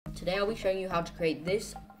Today I'll be showing you how to create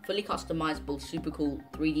this fully customizable, super cool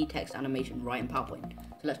 3D text animation right in PowerPoint.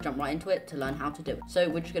 So let's jump right into it to learn how to do it. So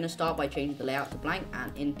we're just going to start by changing the layout to blank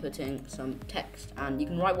and inputting some text. And you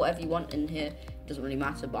can write whatever you want in here, it doesn't really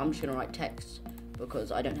matter, but I'm just going to write text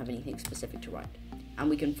because I don't have anything specific to write. And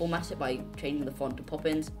we can format it by changing the font to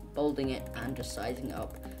Poppins, bolding it, and just sizing it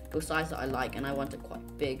up to a size that I like, and I want it quite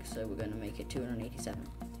big, so we're going to make it 287.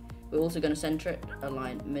 We're also going to center it,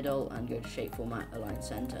 align middle, and go to shape format, align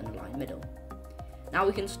center, and align middle. Now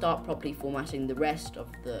we can start properly formatting the rest of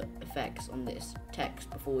the effects on this text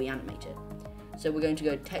before we animate it. So we're going to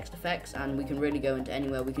go text effects, and we can really go into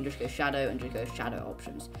anywhere. We can just go shadow and just go shadow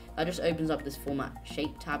options. That just opens up this format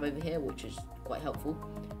shape tab over here, which is quite helpful,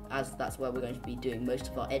 as that's where we're going to be doing most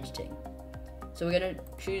of our editing. So we're going to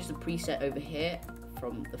choose the preset over here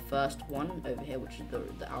from the first one over here, which is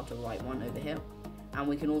the outer right one over here. And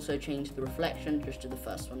we can also change the reflection just to the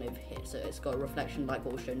first one over here, so it's got a reflection like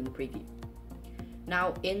what was shown in the preview.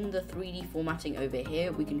 Now in the 3D formatting over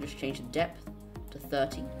here, we can just change the depth to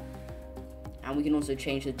 30, and we can also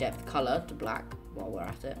change the depth color to black while we're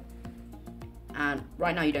at it. And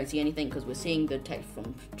right now you don't see anything because we're seeing the text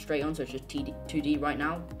from straight on, so it's just 2D right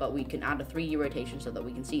now, but we can add a 3D rotation so that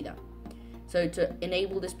we can see that. So to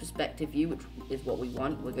enable this perspective view, which is what we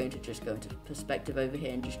want, we're going to just go into perspective over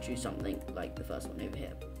here and just choose something like the first one over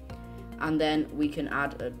here. And then we can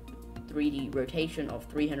add a 3D rotation of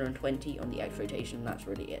 320 on the X rotation, that's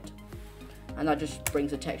really it. And that just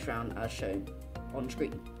brings the text around as shown on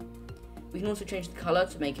screen. We can also change the color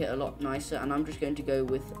to make it a lot nicer, and I'm just going to go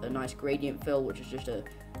with a nice gradient fill, which is just a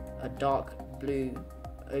dark blue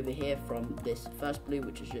over here from this first blue,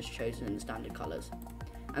 which is just chosen in the standard colors.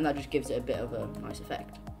 And that just gives it a bit of a nice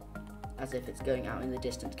effect, as if it's going out in the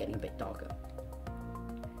distance, getting a bit darker.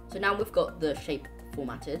 So now we've got the shape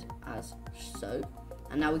formatted as so,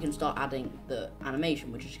 and now we can start adding the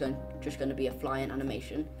animation, which is just going to be a fly-in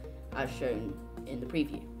animation as shown in the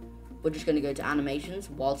preview. We're just going to go to animations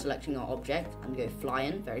while selecting our object and go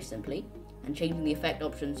fly-in very simply, and changing the effect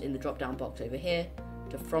options in the drop-down box over here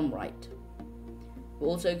to from right. We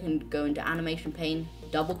also can go into animation pane,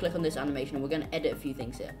 double click on this animation, and we're going to edit a few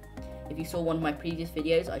things here. If you saw one of my previous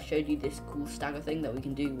videos, I showed you this cool stagger thing that we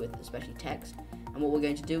can do with especially text. And what we're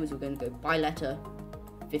going to do is we're going to go by letter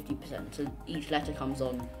 50%. So each letter comes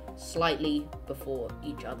on slightly before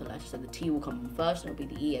each other letter. So the T will come first, and it'll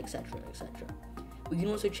be the E, etc, etc. We can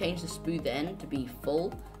also change the smooth end to be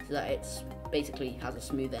full, so that it's basically has a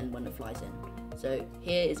smooth end when it flies in. So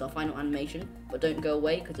here is our final animation, but don't go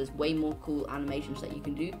away because there's way more cool animations that you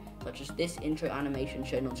can do, such as this intro animation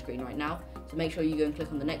shown on screen right now. So make sure you go and click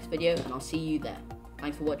on the next video, and I'll see you there.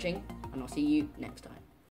 Thanks for watching, and I'll see you next time.